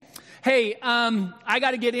Hey, I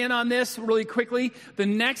got to get in on this really quickly. The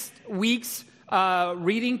next week's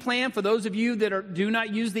reading plan for those of you that do not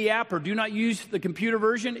use the app or do not use the computer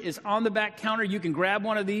version is on the back counter. You can grab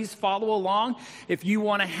one of these, follow along if you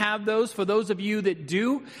want to have those. For those of you that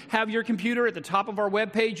do have your computer, at the top of our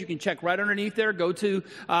webpage, you can check right underneath there. Go to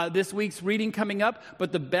this week's reading coming up.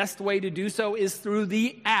 But the best way to do so is through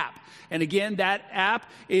the app. And again, that app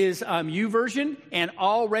is YouVersion. And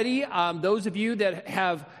already, those of you that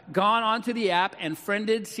have gone onto the app and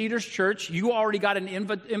friended Cedars Church, you already got an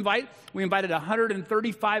invite. We invited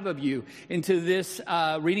 135 of you into this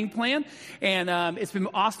reading plan. And it's been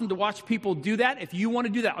awesome to watch people do that. If you want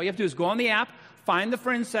to do that, all you have to do is go on the app, find the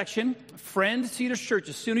Friends section, friend Cedars Church.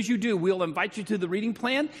 As soon as you do, we'll invite you to the reading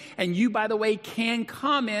plan. And you, by the way, can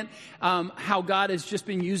comment how God has just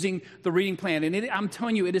been using the reading plan. And I'm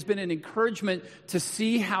telling you, it has been an encouragement to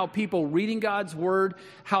see how people reading God's Word,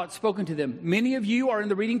 how it's spoken to them. Many of you are in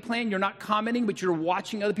the reading plan. You're not commenting, but you're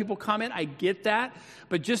watching other people comment. I get that.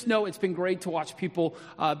 But just know it's been great to watch people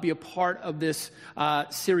be a part of this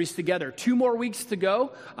series together. 2 more weeks to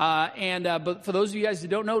go. But for those of you guys who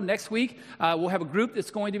don't know, next week we'll have a group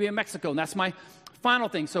that's going to be in Mexico. And that's my final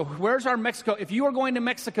thing. So where's our Mexico? If you are going to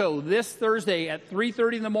Mexico this Thursday at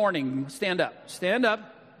 3:30 in the morning, stand up. Stand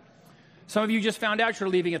up. Some of you just found out you're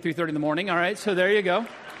leaving at 3:30 in the morning. All right, so there you go.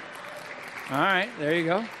 All right, there you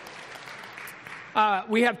go.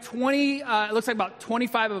 We have 20, it looks like about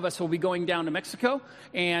 25 of us will be going down to Mexico,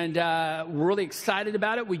 and we're really excited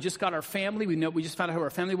about it. We just got our family. We just found out who our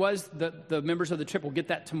family was. The members of the trip will get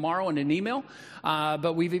that tomorrow in an email,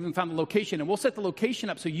 but we've even found the location, and we'll set the location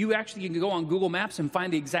up so you can go on Google Maps and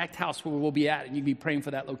find the exact house where we'll be at, and you can be praying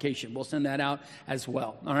for that location. We'll send that out as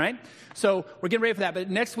well, all right? So we're getting ready for that, but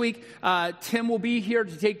next week, Tim will be here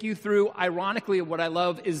to take you through, ironically, what I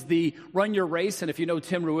love is the Run Your Race, and if you know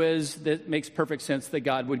Tim Ruiz, that makes perfect sense that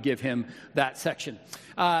God would give him that section.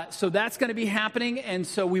 So that's going to be happening, and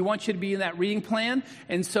so we want you to be in that reading plan,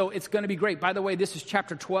 and so it's going to be great. By the way, this is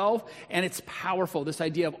chapter 12, and it's powerful, this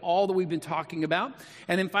idea of all that we've been talking about.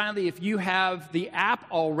 And then finally, if you have the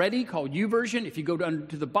app already called YouVersion, if you go down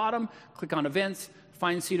to the bottom, click on Events,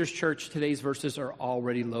 find Cedars Church, today's verses are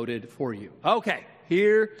already loaded for you. Okay,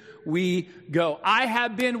 here we go. I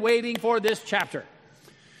have been waiting for this chapter.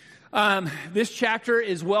 This chapter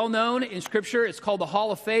is well known in Scripture. It's called the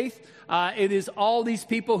Hall of Faith. It is all these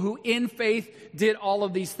people who in faith did all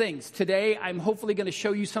of these things. Today, I'm hopefully going to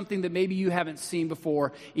show you something that maybe you haven't seen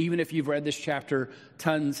before, even if you've read this chapter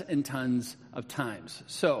tons and tons of times.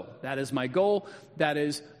 So that is my goal. That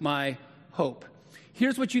is my hope.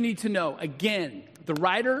 Here's what you need to know. Again, the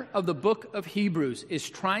writer of the book of Hebrews is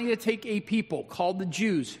trying to take a people called the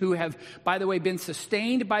Jews who have, by the way, been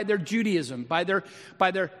sustained by their Judaism, by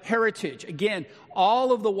their heritage. Again,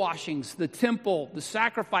 all of the washings, the temple, the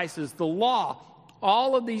sacrifices, the law,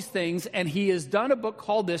 all of these things. And he has done a book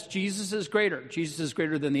called this, Jesus is Greater. Jesus is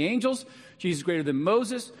greater than the angels. Jesus is greater than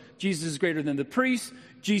Moses. Jesus is greater than the priests.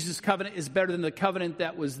 Jesus' covenant is better than the covenant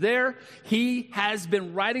that was there. He has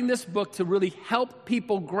been writing this book to really help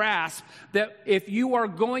people grasp that if you are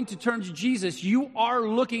going to turn to Jesus, you are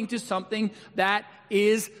looking to something that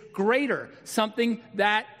is greater, something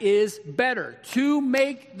that is better. To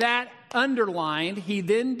make that underlined, he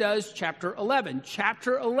then does chapter 11.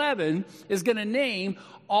 Chapter 11 is going to name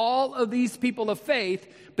all of these people of faith,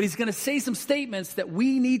 but he's going to say some statements that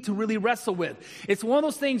we need to really wrestle with. It's one of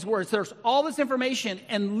those things where there's all this information,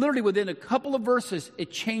 and literally within a couple of verses, it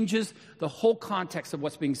changes the whole context of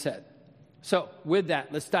what's being said. So with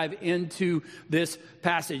that, let's dive into this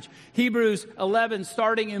passage. Hebrews 11,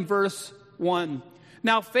 starting in verse 1.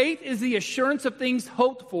 Now faith is the assurance of things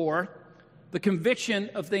hoped for, the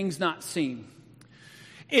conviction of things not seen.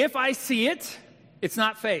 If I see it, it's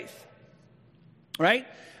not faith. Right?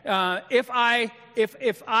 If I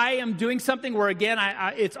am doing something where, again,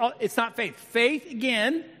 it's not faith. Faith,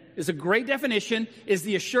 again, is a great definition, is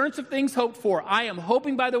the assurance of things hoped for. I am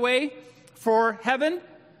hoping, by the way, for heaven,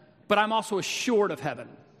 but I'm also assured of heaven.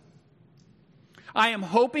 I am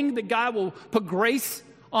hoping that God will put grace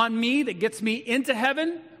on me that gets me into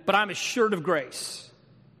heaven, but I'm assured of grace.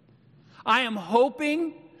 I am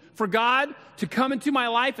hoping for God to come into my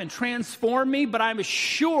life and transform me, but I'm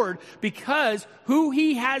assured because who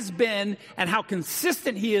he has been and how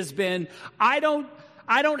consistent he has been, I don't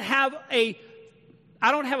have a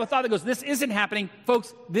thought that goes, this isn't happening.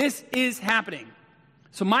 Folks, this is happening.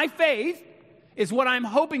 So my faith is what I'm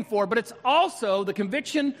hoping for, but it's also the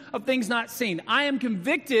conviction of things not seen. I am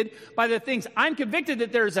convicted by the things. I'm convicted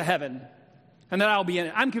that there is a heaven and that I'll be in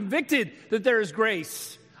it. I'm convicted that there is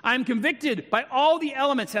grace. I'm convicted by all the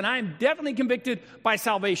elements, and I'm definitely convicted by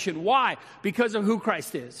salvation. Why? Because of who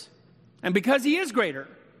Christ is. And because he is greater.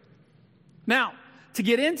 Now, to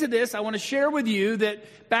get into this, I want to share with you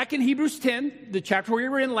that back in Hebrews 10, the chapter we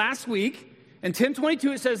were in last week, in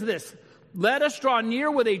 10:22 it says this, let us draw near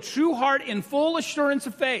with a true heart in full assurance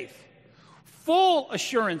of faith. Full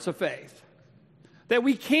assurance of faith. That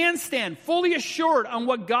we can stand fully assured on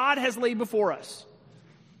what God has laid before us.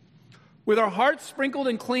 With our hearts sprinkled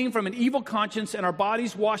and clean from an evil conscience and our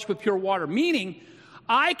bodies washed with pure water. Meaning,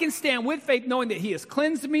 I can stand with faith knowing that he has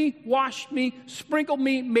cleansed me, washed me, sprinkled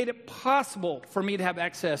me, made it possible for me to have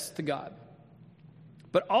access to God.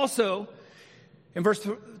 But also, in verse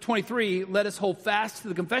 23, let us hold fast to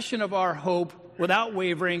the confession of our hope without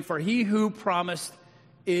wavering, for he who promised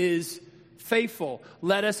is faithful.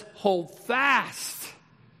 Let us hold fast.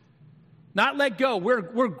 Not let go.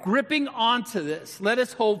 We're gripping onto this. Let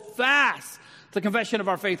us hold fast to the confession of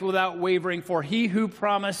our faith without wavering, for he who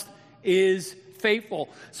promised is faithful.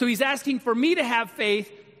 So he's asking for me to have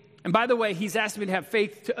faith. And by the way, he's asking me to have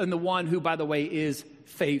faith in the one who, by the way, is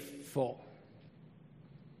faithful.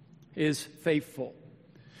 Is faithful.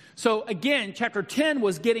 So again, chapter 10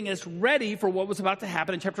 was getting us ready for what was about to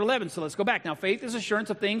happen in chapter 11. So let's go back. Now, faith is assurance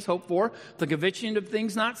of things hoped for, the conviction of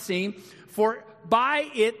things not seen. For by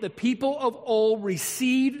it the people of old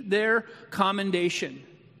received their commendation.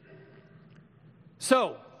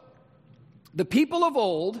 So, the people of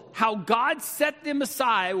old, how God set them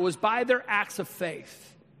aside was by their acts of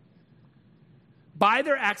faith. By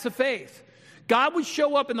their acts of faith. God would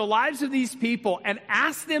show up in the lives of these people and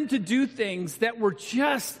ask them to do things that were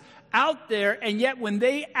just out there, and yet when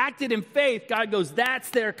they acted in faith, God goes, that's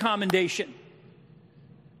their commendation.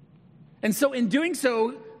 And so in doing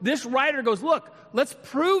so, this writer goes, look, let's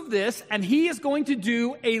prove this, and he is going to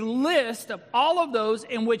do a list of all of those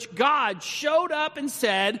in which God showed up and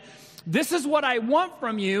said, this is what I want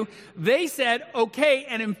from you. They said, okay,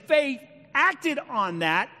 and in faith, acted on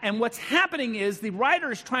that, and what's happening is the writer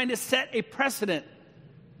is trying to set a precedent.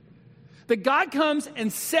 That God comes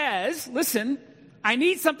and says, listen, I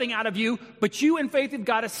need something out of you, but you in faith have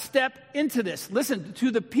got to step into this. Listen,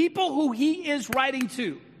 to the people who he is writing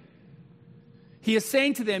to, he is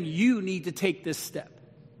saying to them, you need to take this step.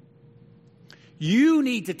 You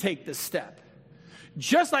need to take this step.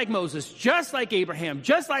 Just like Moses, just like Abraham,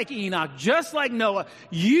 just like Enoch, just like Noah,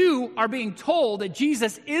 you are being told that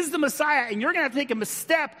Jesus is the Messiah, and you're going to have to take a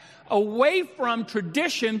step away from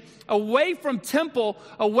tradition, away from temple,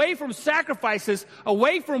 away from sacrifices,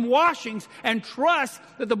 away from washings, and trust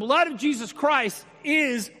that the blood of Jesus Christ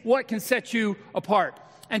is what can set you apart.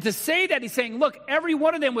 And to say that, he's saying, look, every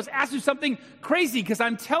one of them was asked to do something crazy, because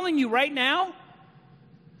I'm telling you right now,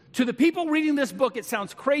 to the people reading this book, it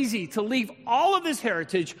sounds crazy to leave all of this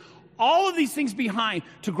heritage, all of these things behind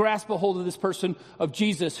to grasp a hold of this person of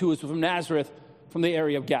Jesus who was from Nazareth, from the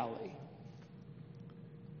area of Galilee.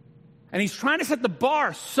 And he's trying to set the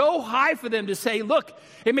bar so high for them to say, look,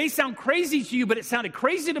 it may sound crazy to you, but it sounded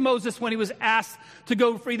crazy to Moses when he was asked to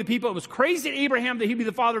go free the people. It was crazy to Abraham that he'd be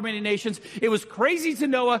the father of many nations. It was crazy to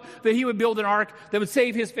Noah that he would build an ark that would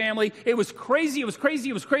save his family. It was crazy, it was crazy,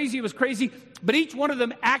 it was crazy, it was crazy. But each one of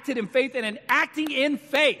them acted in faith, and in acting in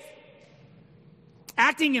faith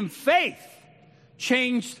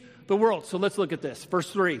changed the world. So let's look at this.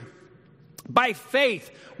 Verse 3. By faith,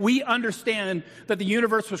 we understand that the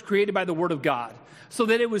universe was created by the word of God, so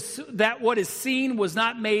that what is seen was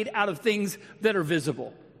not made out of things that are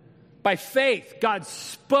visible. By faith, God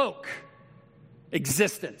spoke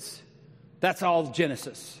existence. That's all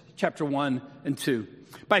Genesis, chapter 1 and 2.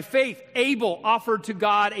 By faith, Abel offered to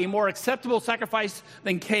God a more acceptable sacrifice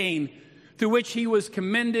than Cain, through which he was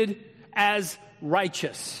commended as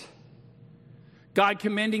righteous. God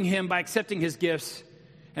commending him by accepting his gifts,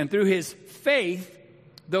 and through his faith,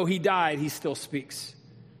 though he died, he still speaks.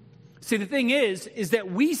 See, the thing is that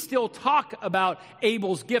we still talk about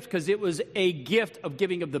Abel's gift because it was a gift of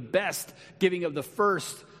giving of the best, giving of the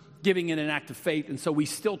first, giving in an act of faith, and so we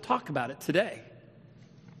still talk about it today.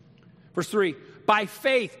 Verse 3, by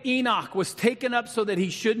faith, Enoch was taken up so that he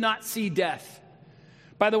should not see death.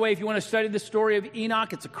 By the way, if you want to study the story of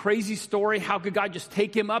Enoch, it's a crazy story. How could God just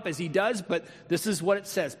take him up as he does? But this is what it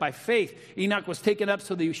says. By faith, Enoch was taken up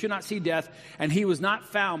so that he should not see death, and he was not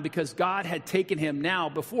found because God had taken him. Now,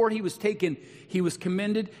 before he was taken, he was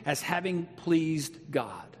commended as having pleased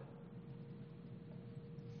God.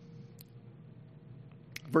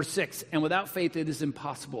 Verse 6, and without faith it is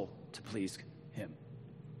impossible to please him.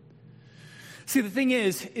 See, the thing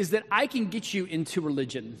is that I can get you into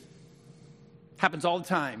religion. Happens all the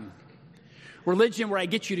time. Religion where I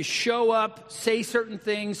get you to show up, say certain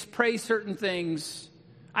things, pray certain things.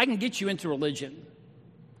 I can get you into religion.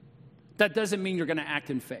 That doesn't mean you're going to act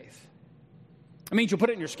in faith. It means you'll put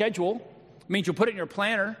it in your schedule. It means you'll put it in your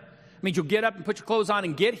planner. It means you'll get up and put your clothes on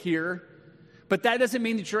and get here. But that doesn't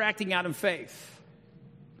mean that you're acting out in faith.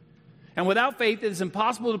 And without faith, it is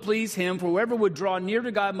impossible to please him, for whoever would draw near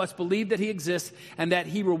to God must believe that he exists and that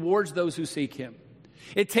he rewards those who seek him.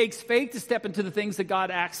 It takes faith to step into the things that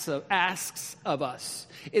God asks of us.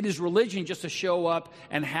 It is religion just to show up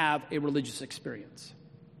and have a religious experience.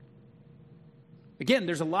 Again,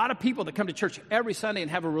 there's a lot of people that come to church every Sunday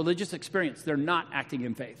and have a religious experience. They're not acting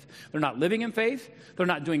in faith. They're not living in faith. They're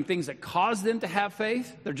not doing things that cause them to have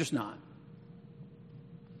faith. They're just not.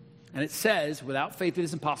 And it says, without faith, it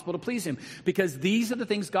is impossible to please him. Because these are the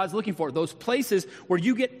things God's looking for. Those places where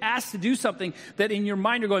you get asked to do something that in your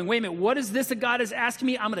mind you're going, wait a minute, what is this that God is asking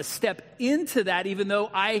me? I'm going to step into that even though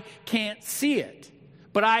I can't see it.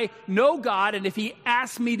 But I know God, and if he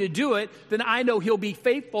asks me to do it, then I know he'll be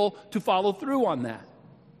faithful to follow through on that.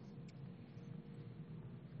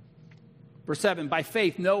 Verse 7, by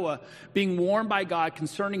faith, Noah, being warned by God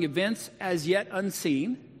concerning events as yet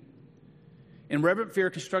unseen, in reverent fear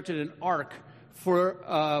constructed an ark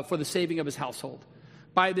for the saving of his household.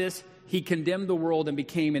 By this, he condemned the world and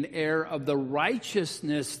became an heir of the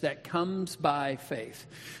righteousness that comes by faith.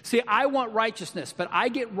 See, I want righteousness, but I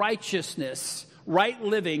get righteousness, right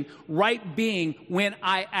living, right being when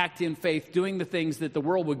I act in faith, doing the things that the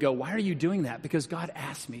world would go, why are you doing that? Because God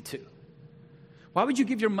asked me to. Why would you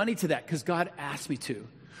give your money to that? Because God asked me to.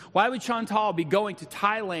 Why would Chantal be going to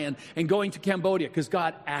Thailand and going to Cambodia? Because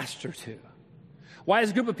God asked her to. Why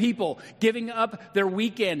is a group of people giving up their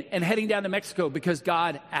weekend and heading down to Mexico? Because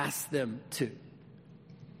God asked them to.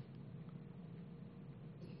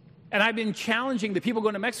 And I've been challenging the people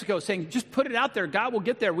going to Mexico, saying, just put it out there. God will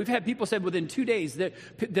get there. We've had people say within 2 days that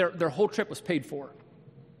their whole trip was paid for.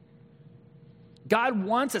 God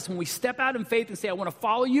wants us, when we step out in faith and say, I want to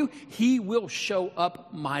follow you, he will show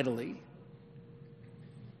up mightily.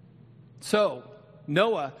 So,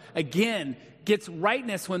 Noah, again, gets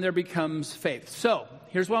rightness when there becomes faith. So,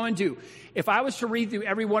 here's what I'm going to do. If I was to read through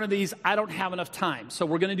every one of these, I don't have enough time. So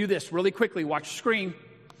we're going to do this really quickly. Watch the screen.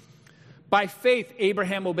 By faith,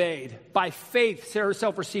 Abraham obeyed. By faith, Sarah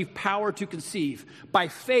herself received power to conceive. By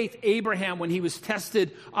faith, Abraham, when he was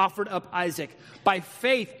tested, offered up Isaac. By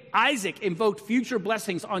faith, Isaac invoked future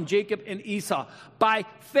blessings on Jacob and Esau. By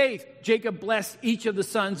faith, Jacob blessed each of the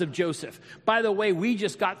sons of Joseph. By the way, we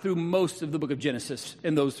just got through most of the book of Genesis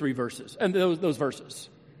in those three verses, and those verses.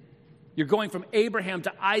 You're going from Abraham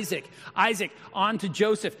to Isaac on to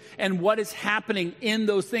Joseph, and what is happening in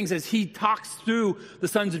those things as he talks through the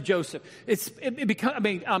sons of Joseph. Isaac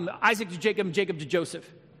to Jacob and Jacob to Joseph.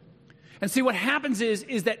 And see, what happens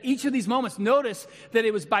is that each of these moments, notice that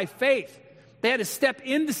it was by faith. They had to step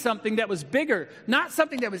into something that was bigger, not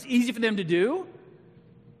something that was easy for them to do.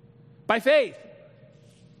 By faith.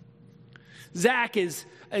 Zach is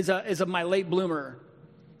my late bloomer.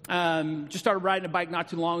 Just started riding a bike not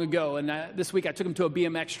too long ago, and this week I took him to a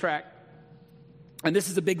BMX track. And this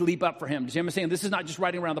is a big leap up for him. Do you understand? This is not just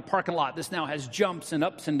riding around the parking lot. This now has jumps and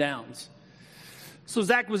ups and downs. So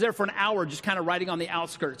Zach was there for an hour just kind of riding on the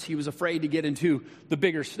outskirts. He was afraid to get into the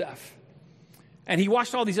bigger stuff. And he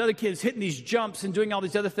watched all these other kids hitting these jumps and doing all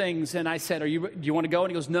these other things. And I said, do you want to go?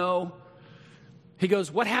 And he goes, no. He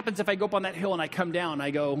goes, what happens if I go up on that hill and I come down?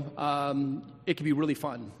 I go, it could be really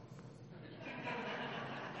fun.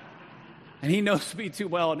 And he knows me too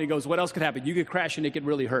well, and he goes, what else could happen? You could crash and it could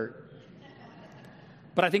really hurt.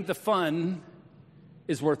 But I think the fun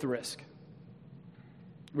is worth the risk.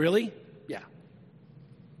 Really? Yeah.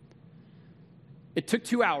 It took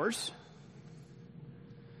 2 hours,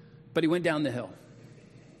 but he went down the hill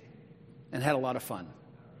and had a lot of fun.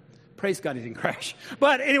 Praise God he didn't crash.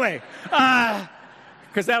 But anyway,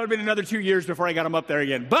 because that would have been another 2 years before I got him up there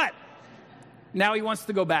again. But now he wants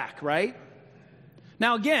to go back, right?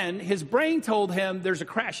 Now, again, his brain told him there's a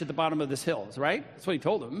crash at the bottom of this hill, right? That's what he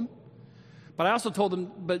told him. But I also told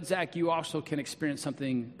him, but Zach, you also can experience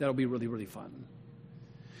something that'll be really, really fun.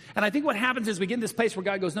 And I think what happens is we get in this place where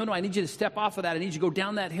God goes, no, I need you to step off of that. I need you to go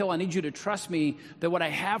down that hill. I need you to trust me that what I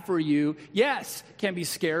have for you, yes, can be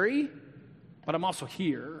scary, but I'm also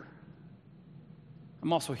here.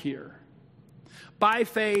 I'm also here. By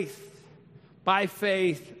faith, by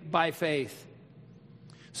faith, by faith.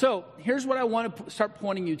 So here's what I want to start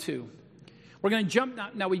pointing you to. We're going to jump.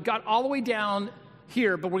 Now we got all the way down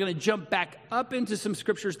here, but we're going to jump back up into some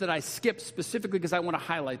scriptures that I skipped specifically because I want to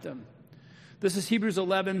highlight them. This is Hebrews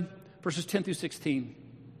 11, verses 10 through 16.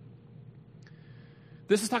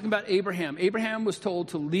 This is talking about Abraham. Abraham was told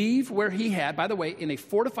to leave where he had, by the way, in a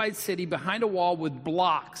fortified city behind a wall with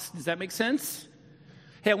blocks. Does that make sense?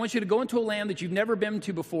 Hey, I want you to go into a land that you've never been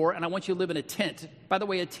to before, and I want you to live in a tent. By the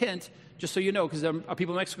way, a tent just so you know, because there are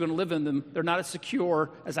people in Mexico going to live in them. They're not as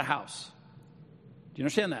secure as a house. Do you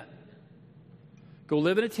understand that? Go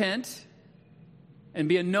live in a tent and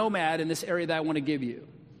be a nomad in this area that I want to give you.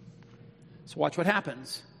 So watch what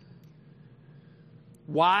happens.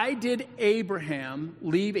 Why did Abraham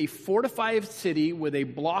leave a fortified city with a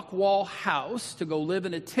block wall house to go live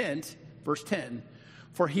in a tent? Verse 10.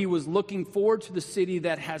 For he was looking forward to the city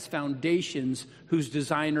that has foundations, whose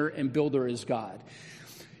designer and builder is God.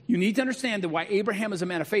 You need to understand that why Abraham is a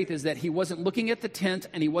man of faith is that he wasn't looking at the tent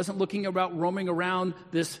and he wasn't looking about roaming around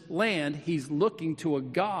this land. He's looking to a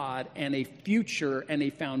God and a future and a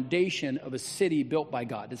foundation of a city built by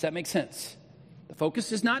God. Does that make sense? The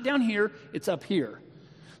focus is not down here, it's up here.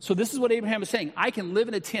 So this is what Abraham is saying. I can live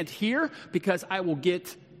in a tent here because I will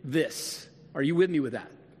get this. Are you with me with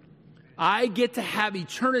that? I get to have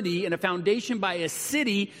eternity in a foundation by a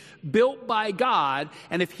city built by God.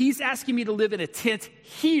 And if he's asking me to live in a tent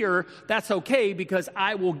here, that's okay because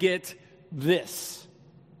I will get this.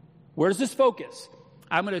 Where's this focus?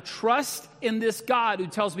 I'm going to trust in this God who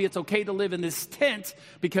tells me it's okay to live in this tent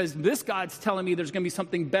because this God's telling me there's going to be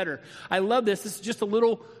something better. I love this. This is just a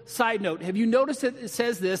little side note. Have you noticed it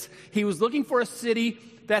says this? He was looking for a city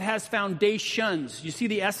that has foundations. You see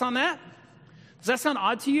the S on that? Does that sound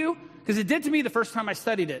odd to you? Because it did to me the first time I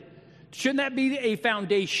studied it. Shouldn't that be a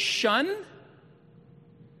foundation?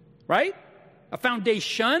 Right? A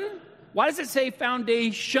foundation? Why does it say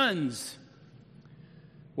foundations?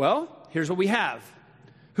 Well, here's what we have.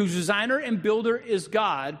 Whose designer and builder is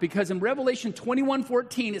God, because in Revelation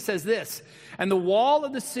 21:14 it says this, and the wall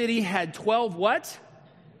of the city had 12 what?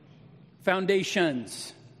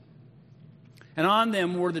 Foundations. And on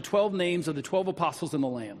them were the 12 names of the 12 apostles and the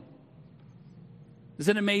Lamb.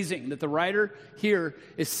 Isn't it amazing that the writer here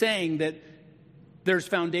is saying that there's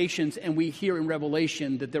foundations, and we hear in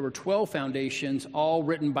Revelation that there were 12 foundations, all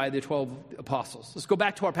written by the 12 apostles. Let's go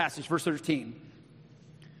back to our passage, verse 13.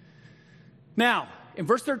 Now, in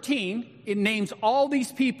verse 13, it names all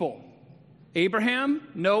these people. Abraham,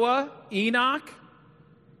 Noah, Enoch,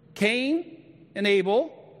 Cain, and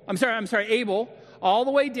Abel. Abel, all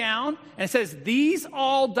the way down. And it says, these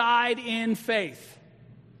all died in faith.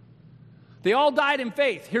 They all died in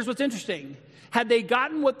faith. Here's what's interesting. Had they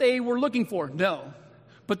gotten what they were looking for? No.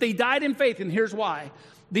 But they died in faith, and here's why.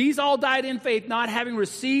 These all died in faith, not having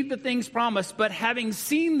received the things promised, but having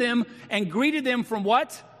seen them and greeted them from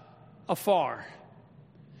what? Afar.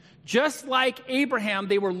 Just like Abraham,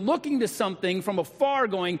 they were looking to something from afar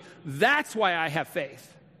going, that's why I have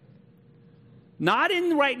faith. Not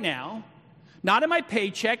in right now, not in my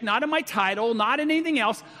paycheck, not in my title, not in anything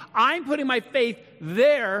else. I'm putting my faith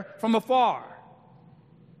there from afar.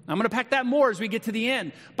 I'm going to pack that more as we get to the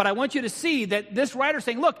end. But I want you to see that this writer's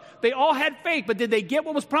saying, look, they all had faith, but did they get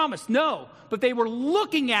what was promised? No. But they were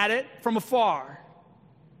looking at it from afar.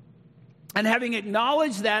 And having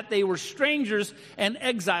acknowledged that they were strangers and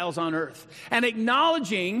exiles on earth. And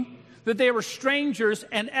acknowledging that they were strangers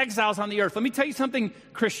and exiles on the earth. Let me tell you something,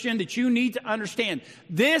 Christian, that you need to understand.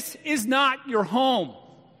 This is not your home.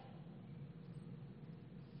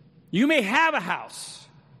 You may have a house.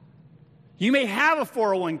 You may have a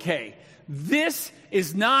 401k. This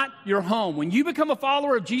is not your home. When you become a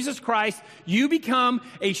follower of Jesus Christ, you become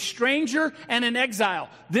a stranger and an exile.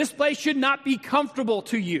 This place should not be comfortable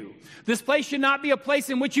to you. This place should not be a place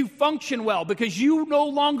in which you function well because you no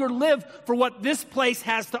longer live for what this place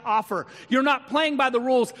has to offer. You're not playing by the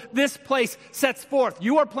rules this place sets forth.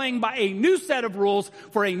 You are playing by a new set of rules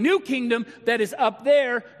for a new kingdom that is up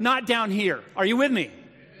there, not down here. Are you with me?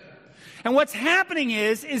 And what's happening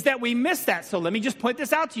is that we miss that. So let me just point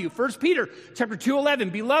this out to you. 1 Peter chapter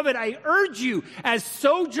 2:11. Beloved, I urge you as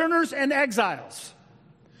sojourners and exiles.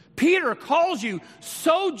 Peter calls you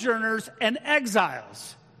sojourners and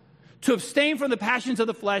exiles to abstain from the passions of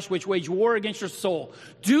the flesh which wage war against your soul.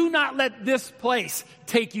 Do not let this place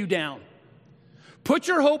take you down. Put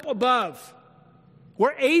your hope above,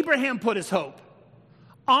 where Abraham put his hope,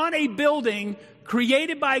 on a building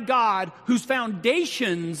created by God whose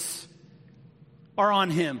foundations are on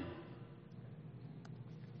him.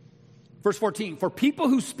 Verse 14, for people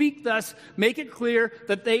who speak thus make it clear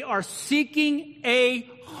that they are seeking a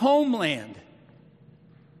homeland.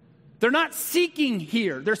 They're not seeking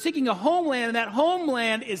here. They're seeking a homeland, and that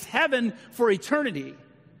homeland is heaven for eternity.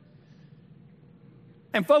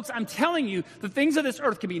 And folks, I'm telling you, the things of this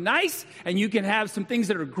earth can be nice, and you can have some things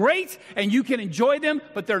that are great, and you can enjoy them,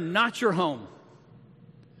 but they're not your home.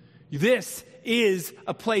 This is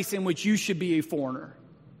a place in which you should be a foreigner.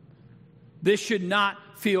 This should not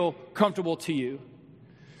feel comfortable to you.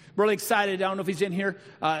 Really excited. I don't know if he's in here.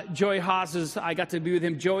 Joey Haas I got to be with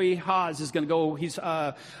him. Joey Haas is going to go. He's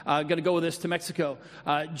going to go with us to Mexico.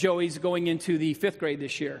 Joey's going into the 5th grade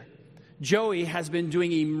this year. Joey has been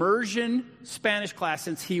doing immersion Spanish class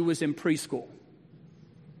since he was in preschool.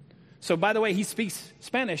 So, by the way, he speaks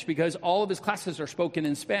Spanish because all of his classes are spoken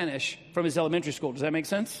in Spanish from his elementary school. Does that make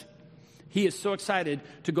sense? He is so excited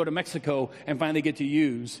to go to Mexico and finally get to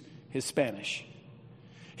use his Spanish.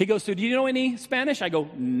 He goes, so do you know any Spanish? I go,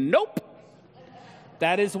 nope.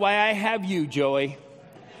 That is why I have you, Joey.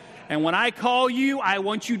 And when I call you, I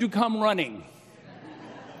want you to come running.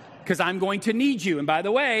 Because I'm going to need you. And by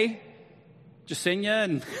the way, Jasenia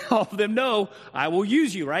and all of them know I will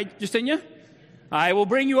use you, right, Jasenia? I will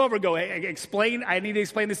bring you over. Go, hey, explain. I need to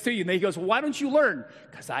explain this to you. And then he goes, well, why don't you learn?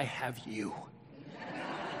 Because I have you.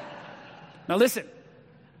 Now listen.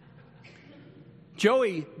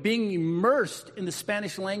 Joey, being immersed in the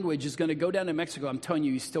Spanish language, is going to go down to Mexico. I'm telling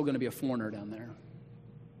you, he's still going to be a foreigner down there.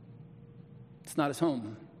 It's not his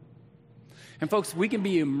home. And folks, we can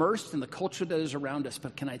be immersed in the culture that is around us,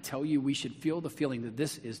 but can I tell you, we should feel the feeling that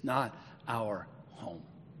this is not our home.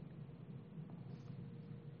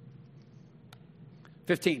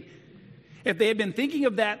 15. If they had been thinking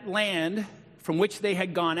of that land from which they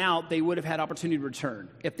had gone out, they would have had opportunity to return.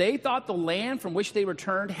 If they thought the land from which they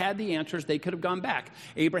returned had the answers, they could have gone back.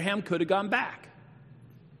 Abraham could have gone back.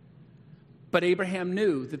 But Abraham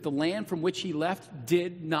knew that the land from which he left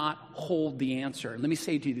did not hold the answer. And let me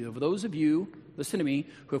say to you, for those of you, listen to me,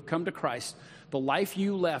 who have come to Christ, the life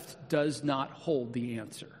you left does not hold the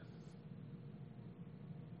answer.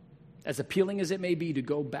 As appealing as it may be to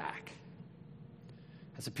go back,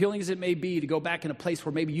 as appealing as it may be to go back in a place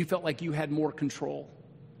where maybe you felt like you had more control,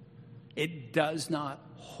 it does not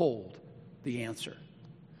hold the answer.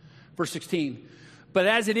 Verse 16, but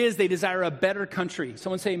as it is, they desire a better country.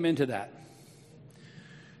 Someone say amen to that.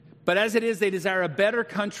 But as it is, they desire a better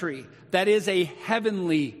country, that is a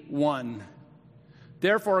heavenly one.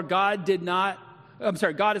 Therefore, God is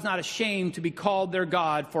not ashamed to be called their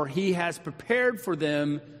God, for he has prepared for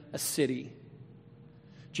them a city.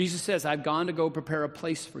 Jesus says, I've gone to go prepare a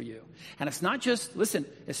place for you. And it's not just, listen,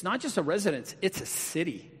 it's not just a residence, it's a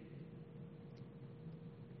city.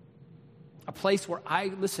 A place where I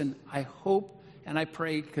hope and I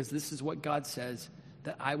pray, because this is what God says,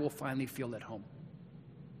 that I will finally feel at home.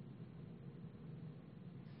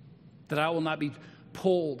 That I will not be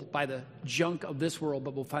pulled by the junk of this world,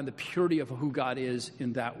 but will find the purity of who God is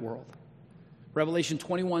in that world. Revelation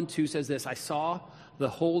 21:2 says this, I saw the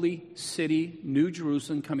holy city, New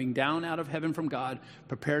Jerusalem, coming down out of heaven from God,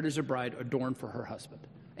 prepared as a bride, adorned for her husband.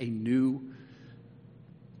 A new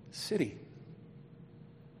city.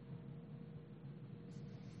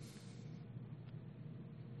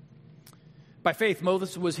 By faith,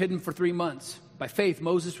 Moses was hidden for 3 months. By faith,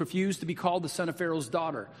 Moses refused to be called the son of Pharaoh's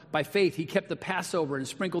daughter. By faith, he kept the Passover and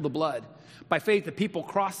sprinkled the blood. By faith, the people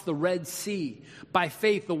crossed the Red Sea. By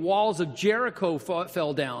faith, the walls of Jericho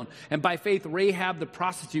fell down. And by faith, Rahab the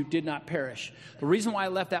prostitute did not perish. The reason why I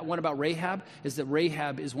left that one about Rahab is that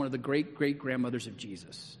Rahab is one of the great-great-grandmothers of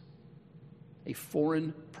Jesus. A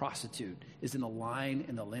foreign prostitute is in the line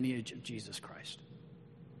in the lineage of Jesus Christ.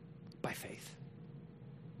 By faith.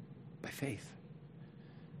 By faith.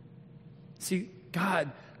 See,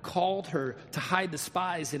 God called her to hide the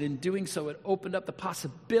spies, and in doing so, it opened up the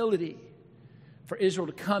possibility for Israel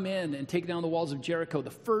to come in and take down the walls of Jericho, the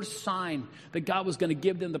first sign that God was going to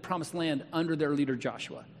give them the promised land under their leader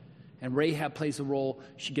Joshua. And Rahab plays a role.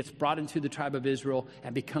 She gets brought into the tribe of Israel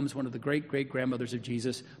and becomes one of the great-great-grandmothers of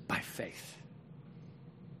Jesus by faith.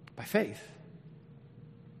 By faith.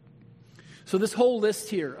 So this whole list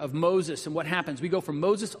here of Moses and what happens, we go from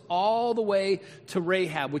Moses all the way to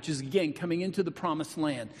Rahab, which is, again, coming into the promised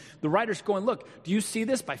land. The writer's going, look, do you see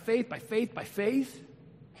this? By faith, by faith, by faith?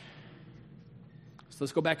 So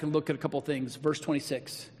let's go back and look at a couple things. Verse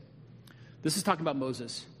 26. This is talking about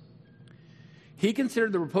Moses. He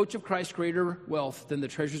considered the reproach of Christ greater wealth than the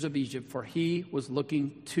treasures of Egypt, for he was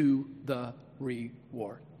looking to the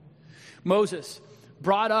reward. Moses,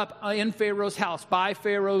 brought up in Pharaoh's house by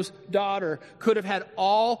Pharaoh's daughter, could have had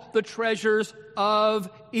all the treasures of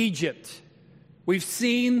Egypt. We've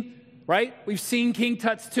seen, right? We've seen King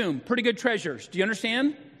Tut's tomb. Pretty good treasures. Do you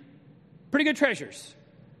understand? Pretty good treasures.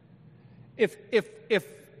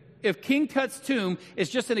 If King Tut's tomb is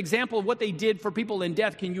just an example of what they did for people in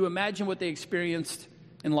death, can you imagine what they experienced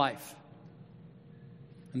in life?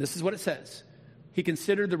 And this is what it says. He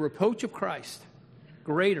considered the reproach of Christ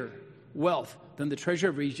greater wealth than the treasure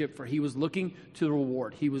of Egypt, for he was looking to the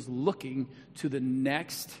reward. He was looking to the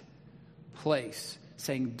next place,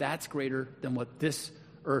 saying that's greater than what this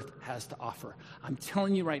earth has to offer. I'm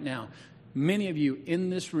telling you right now, many of you in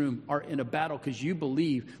this room are in a battle because you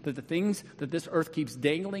believe that the things that this earth keeps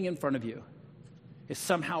dangling in front of you is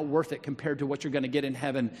somehow worth it compared to what you're going to get in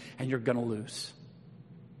heaven, and you're going to lose.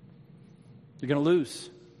 You're going to lose.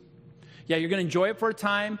 Yeah, you're going to enjoy it for a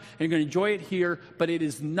time, and you're going to enjoy it here, but it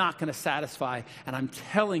is not going to satisfy. And I'm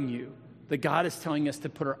telling you that God is telling us to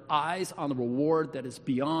put our eyes on the reward that is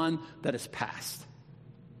beyond, that is past.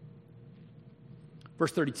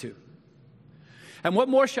 Verse 32. And what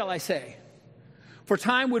more shall I say? For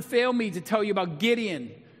time would fail me to tell you about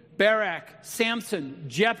Gideon, Barak, Samson,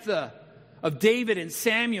 Jephthah, of David and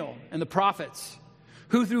Samuel and the prophets,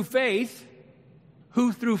 who through faith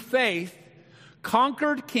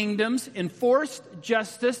conquered kingdoms, enforced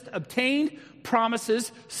justice, obtained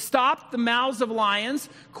promises, stopped the mouths of lions,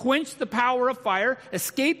 quenched the power of fire,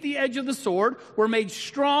 escaped the edge of the sword, were made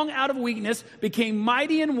strong out of weakness, became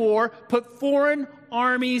mighty in war, put foreign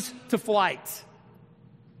armies to flight.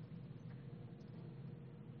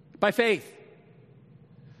 By faith.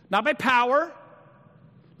 Not by power,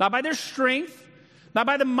 not by their strength, not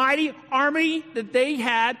by the mighty army that they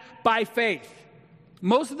had, by faith.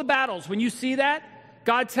 Most of the battles, when you see that,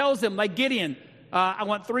 God tells them, like Gideon, I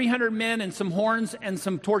want 300 men and some horns and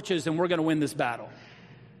some torches, and we're going to win this battle.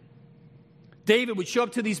 David would show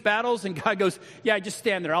up to these battles, and God goes, yeah, just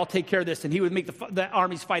stand there. I'll take care of this. And he would make the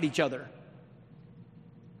armies fight each other.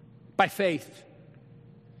 By faith.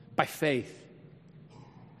 By faith.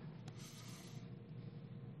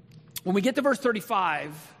 When we get to verse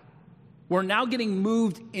 35, we're now getting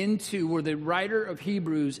moved into where the writer of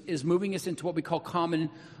Hebrews is moving us into what we call common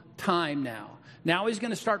time now. Now he's going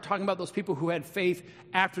to start talking about those people who had faith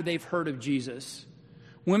after they've heard of Jesus.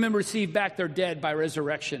 Women received back their dead by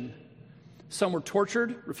resurrection. Some were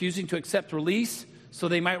tortured, refusing to accept release, so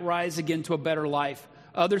they might rise again to a better life.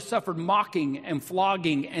 Others suffered mocking and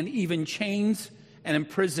flogging and even chains and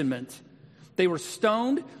imprisonment. They were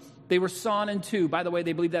stoned. They were sawn in two. By the way,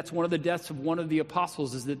 they believe that's one of the deaths of one of the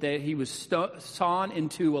apostles, is that he was sawn in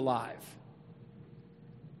two alive.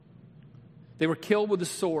 They were killed with a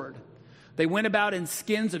sword. They went about in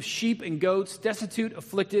skins of sheep and goats, destitute,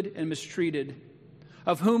 afflicted, and mistreated,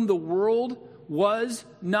 of whom the world was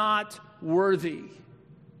not worthy.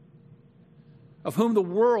 Of whom the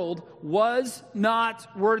world was not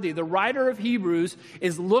worthy. The writer of Hebrews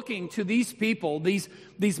is looking to these people, these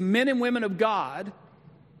men and women of God,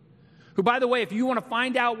 who, by the way, if you want to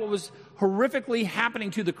find out what was horrifically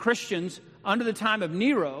happening to the Christians under the time of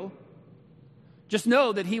Nero, just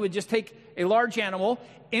know that he would just take a large animal,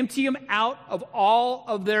 empty them out of all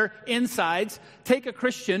of their insides, take a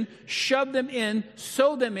Christian, shove them in,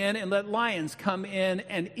 sew them in, and let lions come in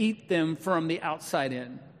and eat them from the outside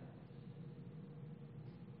in.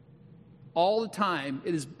 All the time,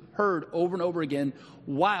 it is heard over and over again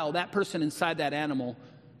while that person inside that animal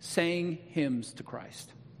sang hymns to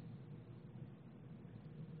Christ.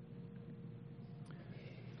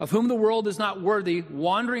 Of whom the world is not worthy,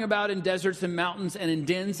 wandering about in deserts and mountains and in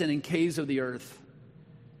dens and in caves of the earth.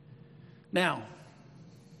 Now,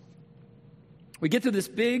 we get to this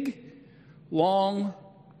big, long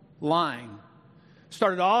line.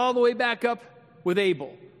 Started all the way back up with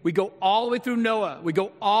Abel. We go all the way through Noah. We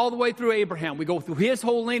go all the way through Abraham. We go through his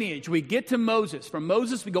whole lineage. We get to Moses. From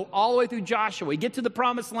Moses, we go all the way through Joshua. We get to the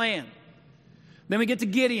promised land. Then we get to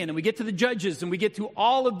Gideon, and we get to the judges, and we get to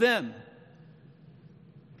all of them.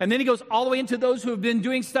 And then he goes all the way into those who have been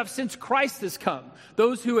doing stuff since Christ has come.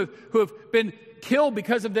 Those who have been killed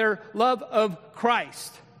because of their love of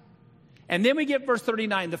Christ. And then we get verse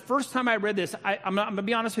 39. The first time I read this, I'm going to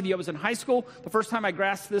be honest with you, I was in high school. The first time I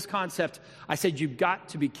grasped this concept, I said, you've got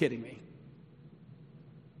to be kidding me.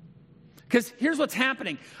 Because here's what's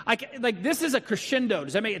happening. Like this is a crescendo.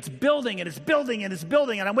 Does that mean it's building and it's building and it's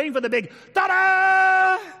building, and I'm waiting for the big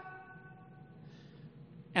ta-da!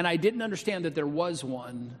 And I didn't understand that there was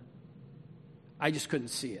one. I just couldn't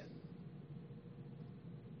see it.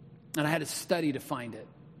 And I had to study to find it.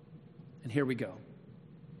 And here we go.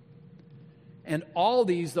 And all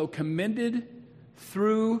these, though commended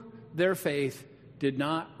through their faith, did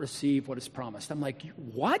not receive what is promised. I'm like,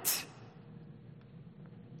 what?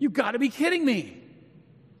 You've got to be kidding me.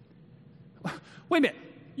 Wait a minute.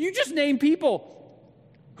 You just named people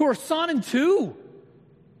who are sawn in two.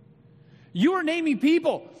 You are naming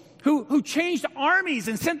people who changed armies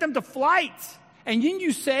and sent them to flight. And then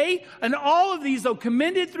you say, and all of these, though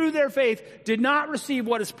commended through their faith, did not receive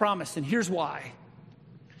what is promised. And here's why.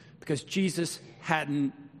 Because Jesus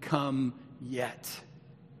hadn't come yet.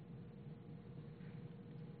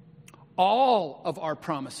 All of our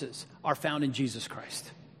promises are found in Jesus Christ.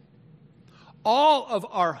 All of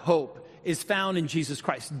our hope is found in Jesus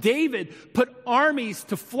Christ. David put armies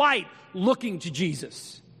to flight looking to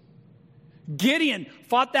Jesus. Gideon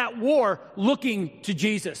fought that war looking to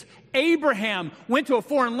Jesus. Abraham went to a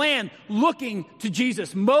foreign land looking to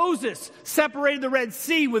Jesus. Moses separated the Red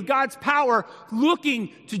Sea with God's power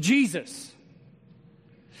looking to Jesus.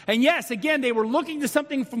 And yes, again, they were looking to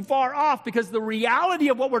something from far off, because the reality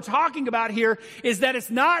of what we're talking about here is that it's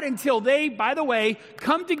not until they, by the way,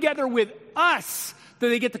 come together with us that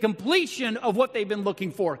they get the completion of what they've been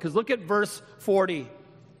looking for. Because look at verse 40.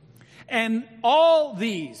 And all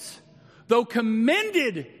these, though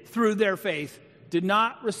commended through their faith, did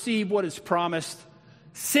not receive what is promised,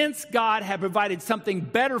 since God had provided something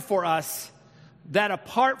better for us, that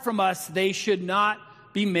apart from us they should not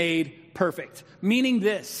be made perfect. Meaning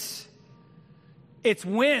this: it's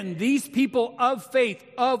when these people of faith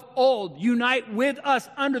of old unite with us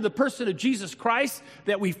under the person of Jesus Christ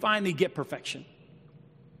that we finally get perfection.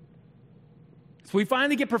 So we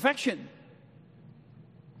finally get perfection.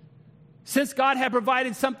 Since God had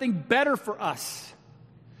provided something better for us.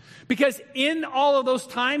 Because in all of those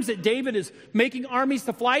times that David is making armies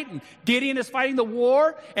to flight, and Gideon is fighting the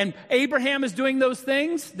war, and Abraham is doing those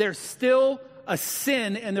things, there's still a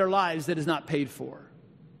sin in their lives that is not paid for.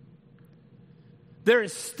 There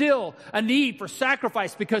is still a need for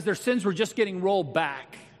sacrifice because their sins were just getting rolled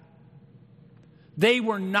back. They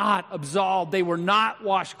were not absolved. They were not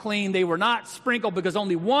washed clean. They were not sprinkled, because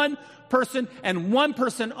only one person and one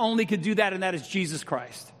person only could do that, and that is Jesus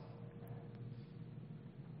Christ.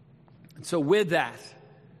 And so with that,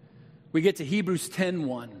 we get to Hebrews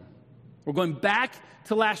 10:1. We're going back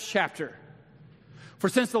to last chapter. For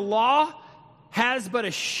since the law has but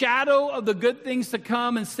a shadow of the good things to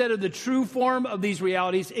come instead of the true form of these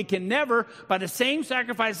realities, it can never, by the same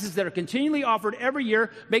sacrifices that are continually offered every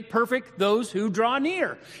year, make perfect those who draw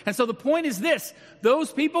near. And so the point is this: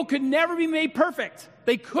 those people could never be made perfect.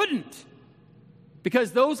 They couldn't.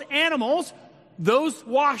 Because those animals, those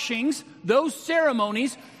washings, those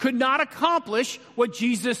ceremonies could not accomplish what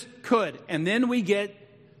Jesus could. And then we get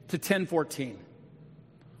to 10:14.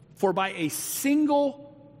 For by a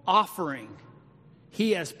single offering,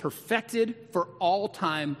 he has perfected for all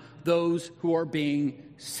time those who are being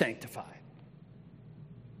sanctified.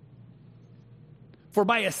 For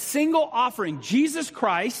by a single offering, Jesus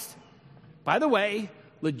Christ, by the way,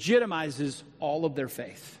 legitimizes all of their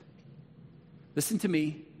faith. Listen to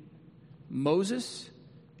me. Moses,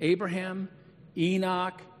 Abraham,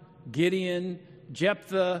 Enoch, Gideon,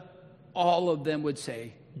 Jephthah, all of them would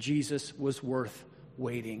say Jesus was worth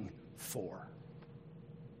waiting for.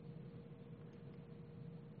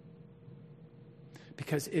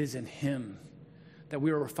 Because it is in him that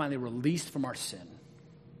we are finally released from our sin,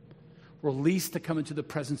 released to come into the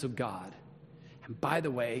presence of God. And by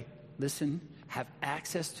the way, listen, have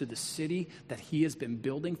access to the city that he has been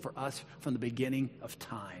building for us from the beginning of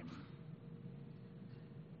time.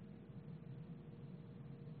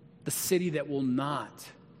 The city that will not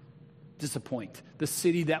disappoint. The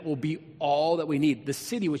city that will be all that we need. The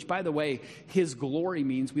city which, by the way, his glory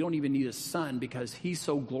means we don't even need a sun, because he's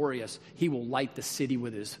so glorious, he will light the city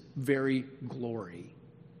with his very glory.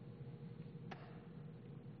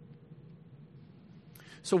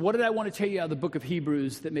 So what did I want to tell you out of the book of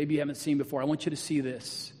Hebrews that maybe you haven't seen before? I want you to see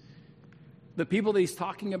this. The people that he's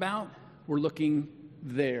talking about were looking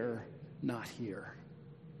there, not here.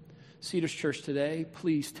 Cedars Church today,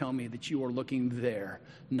 please tell me that you are looking there,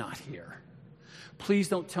 not here. Please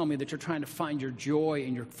don't tell me that you're trying to find your joy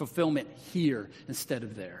and your fulfillment here instead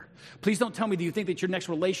of there. Please don't tell me that you think that your next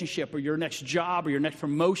relationship or your next job or your next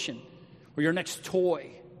promotion or your next toy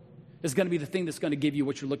is going to be the thing that's going to give you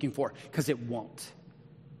what you're looking for, because it won't.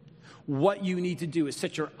 What you need to do is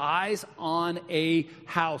set your eyes on a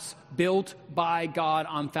house built by God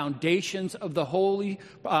on foundations of the holy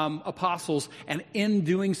apostles, and in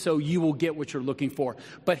doing so, you will get what you're looking for.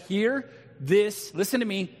 But here, this, listen to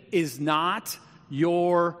me, is not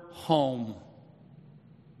your home.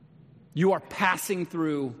 You are passing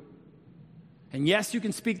through. And yes, you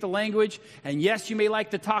can speak the language, and yes, you may like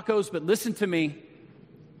the tacos, but listen to me.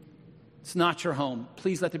 It's not your home.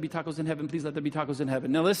 Please let there be tacos in heaven. Please let there be tacos in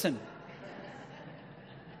heaven. Now listen.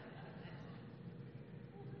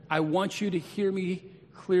 I want you to hear me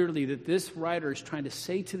clearly that this writer is trying to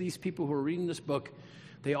say to these people who are reading this book,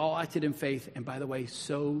 they all acted in faith. And by the way,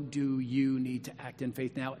 so do you need to act in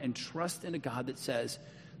faith now and trust in a God that says,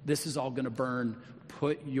 this is all going to burn.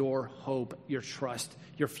 Put your hope, your trust,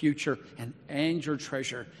 your future, and your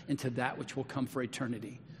treasure into that which will come for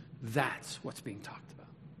eternity. That's what's being talked about.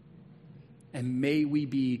 And may we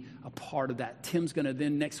be a part of that. Tim's going to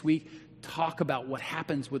then next week talk about what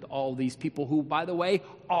happens with all these people who, by the way,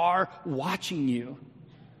 are watching you.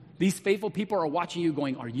 These faithful people are watching you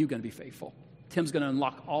going, are you going to be faithful? Tim's going to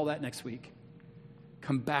unlock all that next week.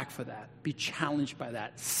 Come back for that. Be challenged by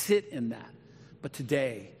that. Sit in that. But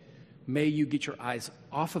today, may you get your eyes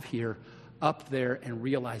off of here, up there, and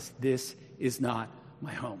realize this is not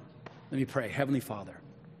my home. Let me pray. Heavenly Father,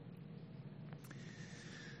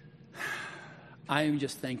 I am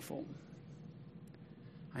just thankful.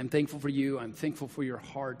 I'm thankful for you. I'm thankful for your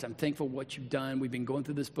heart. I'm thankful for what you've done. We've been going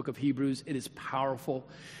through this book of Hebrews. It is powerful.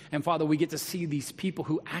 And Father, we get to see these people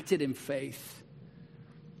who acted in faith.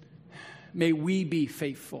 May we be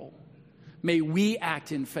faithful. May we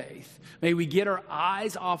act in faith. May we get our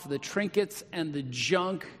eyes off of the trinkets and the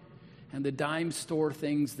junk and the dime store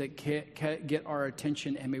things that can't get our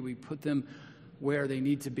attention, and may we put them where they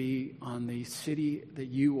need to be on the city that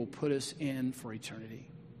you will put us in for eternity.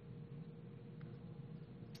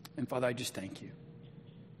 And Father, I just thank you.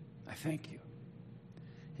 I thank you.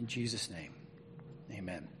 In Jesus' name,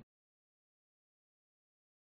 amen.